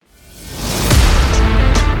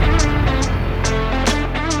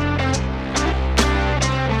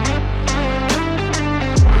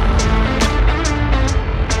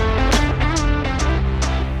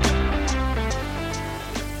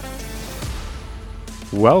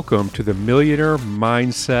Welcome to the Millionaire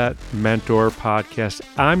Mindset Mentor Podcast.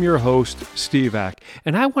 I'm your host, Steve Eck,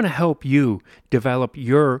 and I want to help you develop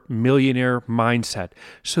your millionaire mindset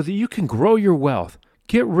so that you can grow your wealth,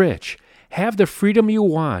 get rich, have the freedom you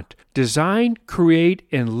want, design, create,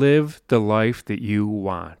 and live the life that you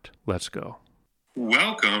want. Let's go.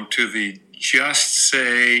 Welcome to the Just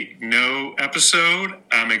Say No episode.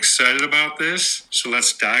 I'm excited about this, so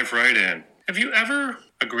let's dive right in. Have you ever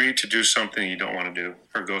agreed to do something you don't want to do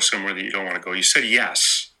or go somewhere that you don't want to go? You said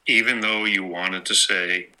yes, even though you wanted to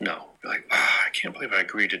say no. You're like, I can't believe I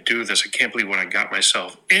agreed to do this. I can't believe what I got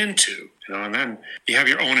myself into. And then you have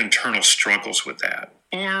your own internal struggles with that.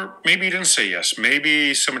 Or maybe you didn't say yes.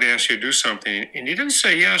 Maybe somebody asked you to do something and you didn't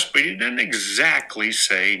say yes, but you didn't exactly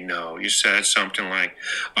say no. You said something like,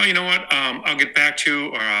 oh, you know what? I'll get back to you,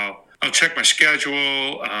 or I'll check my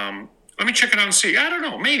schedule. Let me check it out and see. I don't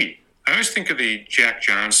know, maybe. I always think of the Jack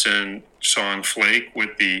Johnson song Flake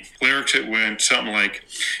with the lyrics that went something like,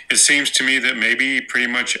 it seems to me that maybe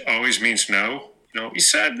pretty much always means no. You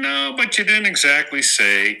said no, but you didn't exactly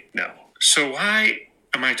say no. So why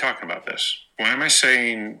am I talking about this? Why am I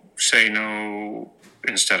saying say no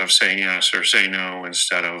instead of saying yes, or say no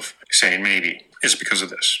instead of saying maybe? It's because of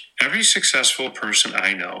this. Every successful person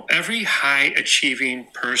I know, every high-achieving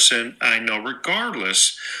person I know,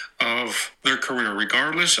 regardless of their career,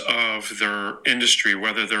 regardless of their industry,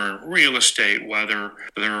 whether they're in real estate, whether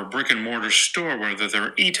they're a brick-and-mortar store, whether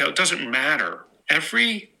they're e-tail, it doesn't matter.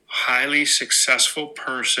 Every highly successful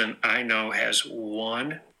person I know has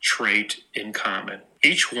one trait in common.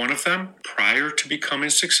 Each one of them, prior to becoming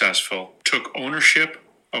successful, took ownership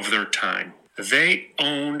of their time. They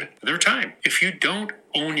owned their time. If you don't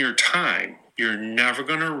own your time, you're never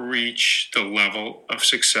going to reach the level of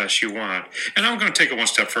success you want. And I'm going to take it one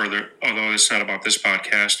step further, although it's not about this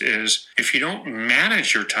podcast, is if you don't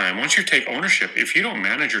manage your time, once you take ownership, if you don't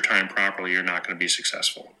manage your time properly, you're not going to be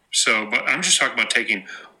successful. But I'm just talking about taking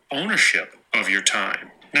ownership of your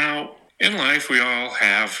time. Now, in life, we all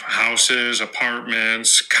have houses,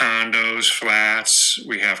 apartments, condos, flats.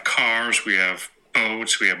 We have cars, we have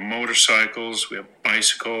boats, we have motorcycles, we have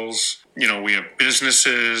bicycles, we have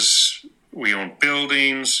businesses, we own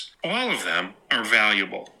buildings. All of them are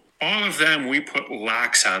valuable. All of them, we put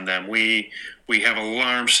locks on them. We have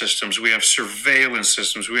alarm systems, we have surveillance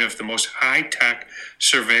systems, we have the most high-tech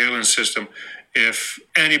surveillance system. If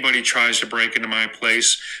anybody tries to break into my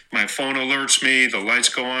place, my phone alerts me, the lights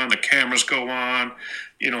go on, the cameras go on.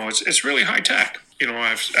 It's really high-tech.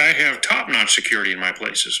 I have top-notch security in my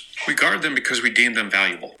places. We guard them because we deem them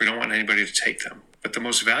valuable. We don't want anybody to take them. But the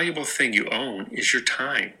most valuable thing you own is your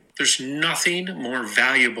time. There's nothing more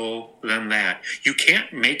valuable than that. You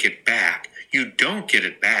can't make it back. You don't get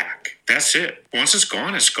it back. That's it. Once it's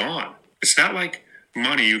gone, it's gone. It's not like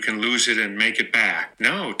money, you can lose it and make it back.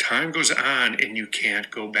 No, time goes on and you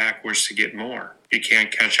can't go backwards to get more. You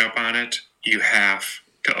can't catch up on it. You have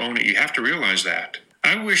to own it. You have to realize that.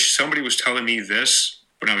 I wish somebody was telling me this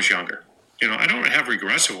when I was younger. I don't have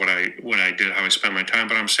regrets of what I did, how I spent my time,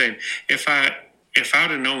 but I'm saying if I'd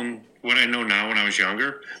have known what I know now when I was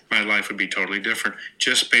younger, my life would be totally different,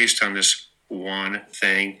 just based on this one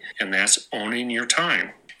thing, and that's owning your time.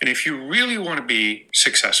 And if you really want to be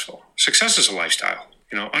successful, success is a lifestyle.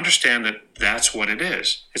 Understand that that's what it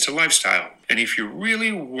is. It's a lifestyle. And if you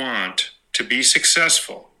really want to be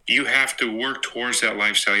successful, you have to work towards that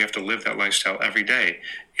lifestyle. You have to live that lifestyle every day.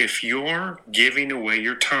 If you're giving away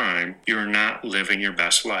your time, you're not living your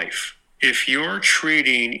best life. If you're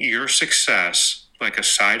treating your success like a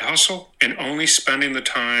side hustle and only spending the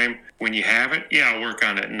time when you have it, I'll work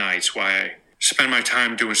on it at nights. Why I spend my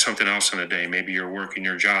time doing something else in a day. Maybe you're working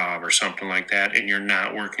your job or something like that, and you're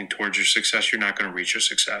not working towards your success. You're not going to reach your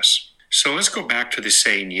success. So let's go back to the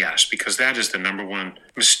saying yes, because that is the number one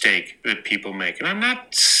mistake that people make. And I'm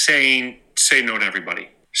not saying say no to everybody.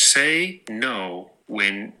 Say no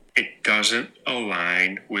when it doesn't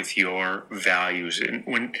align with your values. And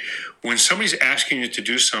when somebody's asking you to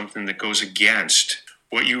do something that goes against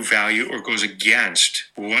what you value or goes against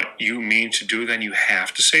what you mean to do, then you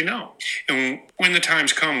have to say no. And when the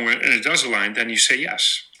times come and it does align, then you say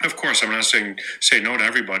yes. Of course, I'm not saying say no to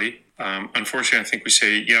everybody. Unfortunately, I think we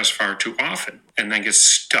say yes far too often and then get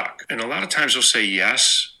stuck. And a lot of times we'll say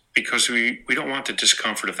yes because we don't want the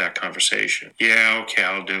discomfort of that conversation. Yeah, okay,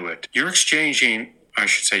 I'll do it. You're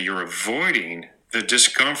avoiding the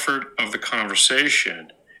discomfort of the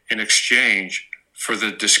conversation in exchange for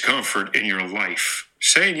the discomfort in your life.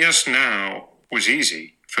 Saying yes now was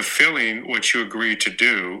easy. Fulfilling what you agreed to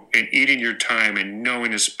do and eating your time and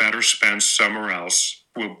knowing it's better spent somewhere else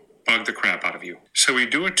will bug the crap out of you. So we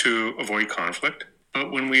do it to avoid conflict.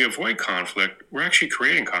 But when we avoid conflict, we're actually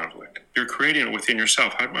creating conflict. You're creating it within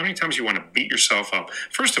yourself. How many times you want to beat yourself up?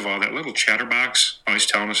 First of all, that little chatterbox always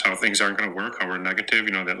telling us how things aren't going to work, how we're negative,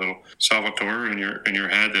 that little Salvatore in your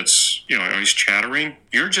head that's, always chattering.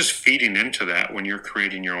 You're just feeding into that when you're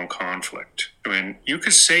creating your own conflict. When you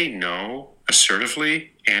could say no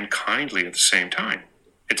assertively and kindly at the same time.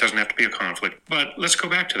 It doesn't have to be a conflict. But let's go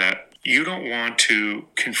back to that. You don't want to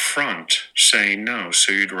confront saying no,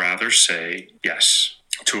 so you'd rather say yes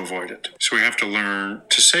to avoid it. So we have to learn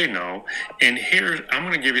to say no. And here, I'm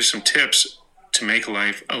going to give you some tips to make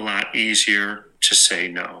life a lot easier to say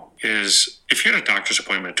no. Is if you had a doctor's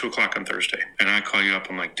appointment at 2 o'clock on Thursday, and I call you up,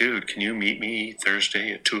 I'm like, dude, can you meet me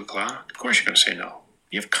Thursday at 2 o'clock? Of course you're going to say no.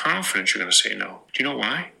 You have confidence you're going to say no. Do you know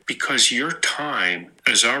why? Because your time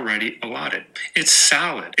is already allotted. It's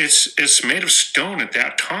solid. It's made of stone at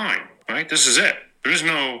that time, right? This is it.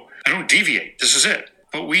 I don't deviate. This is it.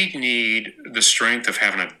 But we need the strength of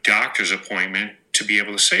having a doctor's appointment to be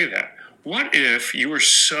able to say that. What if you were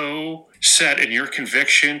so set in your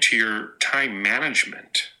conviction to your time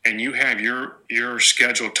management and you have your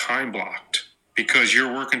schedule time blocked because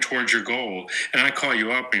you're working towards your goal, and I call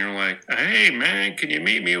you up and you're like, hey man, can you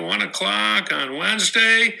meet me at 1 o'clock on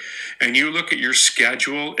Wednesday? And you look at your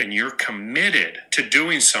schedule and you're committed to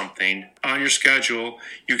doing something on your schedule,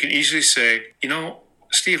 you can easily say,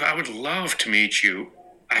 Steve, I would love to meet you.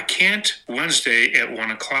 I can't Wednesday at 1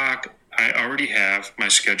 o'clock. I already have my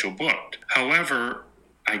schedule booked. However,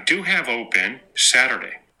 I do have open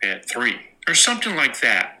Saturday at 3 or something like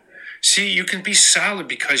that. See, you can be solid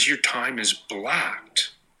because your time is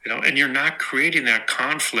blocked, and you're not creating that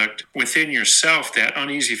conflict within yourself, that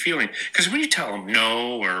uneasy feeling. Because when you tell them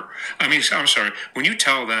no, when you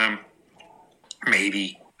tell them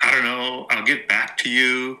maybe, I don't know, I'll get back to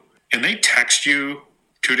you, and they text you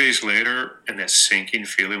 2 days later, and that sinking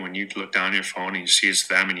feeling when you look down your phone and you see it's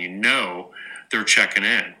them and they're checking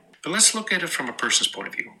in. But let's look at it from a person's point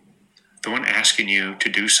of view. The one asking you to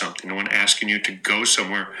do something, the one asking you to go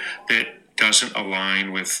somewhere that doesn't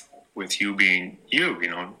align with you being you,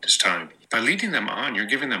 this time. By leading them on, you're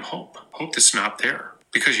giving them hope that's not there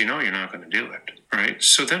because you're not going to do it, right?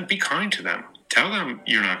 So then be kind to them. Tell them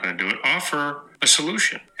you're not going to do it. Offer a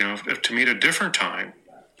solution, to meet a different time.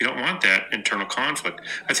 You don't want that internal conflict.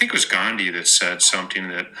 I think it was Gandhi that said something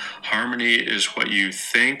that harmony is what you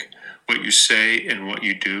think, what you say, and what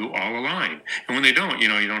you do all align. And when they don't, you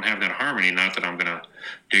don't have that harmony. Not that I'm going to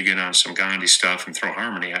dig in on some Gandhi stuff and throw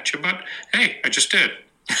harmony at you, but hey, I just did.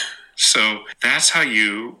 So that's how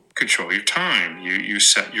you control your time. You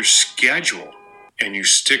set your schedule and you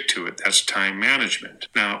stick to it. That's time management.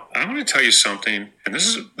 Now, I'm going to tell you something, and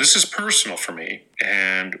this is personal for me.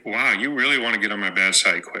 And wow, you really want to get on my bad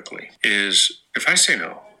side quickly. Is if I say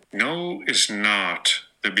no, no is not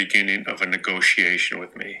the beginning of a negotiation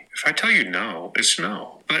with me. If I tell you no, it's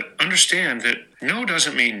no. But understand that no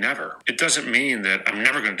doesn't mean never. It doesn't mean that I'm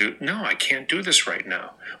never going to do it. No, I can't do this right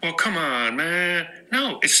now. Well, come on, man.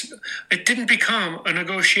 No, it didn't become a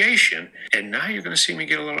negotiation. And now you're going to see me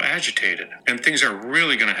get a little agitated. And things are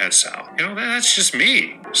really going to head south. That's just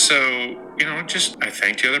me. So, I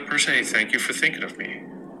thank the other person. Hey, thank you for thinking of me.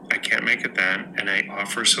 I can't make it then. And I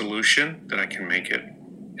offer a solution that I can make it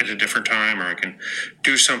at a different time, or I can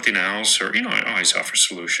do something else, or, I always offer a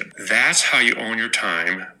solution. That's how you own your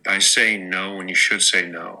time, by saying no when you should say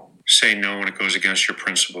no. Say no when it goes against your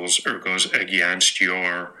principles or goes against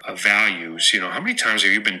your values. How many times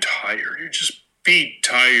have you been tired? You're just beat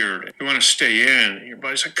tired. You want to stay in. And your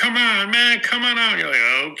body's like, come on, man, come on out. You're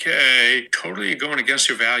like, okay. Totally going against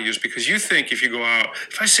your values because you think if you go out,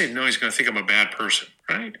 if I say no, he's going to think I'm a bad person,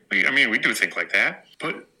 right? We do think like that.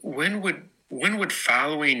 But when would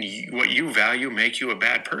following what you value make you a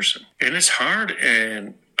bad person? And it's hard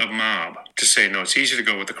in a mob to say no. It's easy to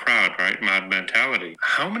go with the crowd, right? Mob mentality.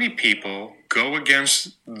 How many people go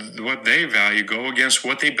against what they value, go against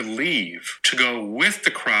what they believe, to go with the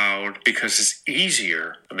crowd because it's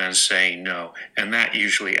easier than saying no? And that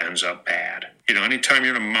usually ends up bad. Anytime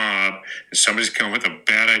you're in a mob and somebody's coming with a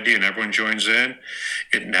bad idea and everyone joins in,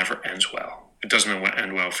 it never ends well. It doesn't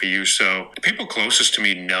end well for you. So the people closest to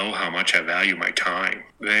me know how much I value my time.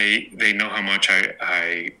 They know how much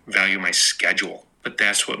I value my schedule. But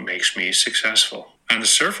that's what makes me successful. On the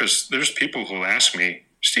surface, there's people who ask me,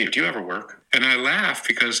 Steve, do you ever work? And I laugh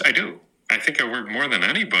because I do. I think I work more than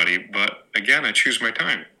anybody. But again, I choose my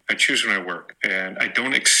time. I choose when I work. And I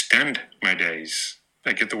don't extend my days.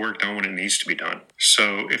 I get the work done when it needs to be done.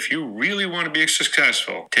 So if you really want to be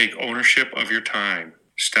successful, take ownership of your time.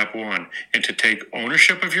 Step one. And to take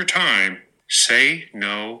ownership of your time, say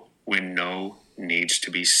no when no needs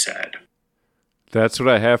to be said. That's what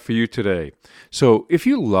I have for you today. So if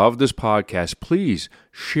you love this podcast, please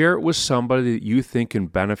share it with somebody that you think can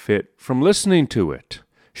benefit from listening to it.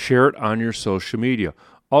 Share it on your social media.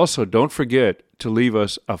 Also, don't forget to leave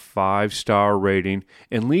us a 5-star rating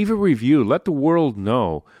and leave a review. Let the world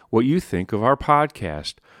know what you think of our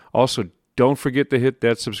podcast. Also, don't forget to hit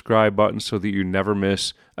that subscribe button so that you never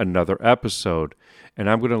miss another episode. And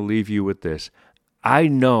I'm going to leave you with this. I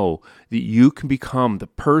know that you can become the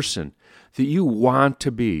person that you want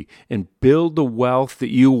to be and build the wealth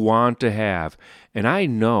that you want to have. And I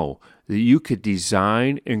know that you could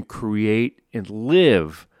design and create and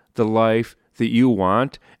live the life that you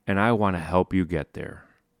want, and I want to help you get there.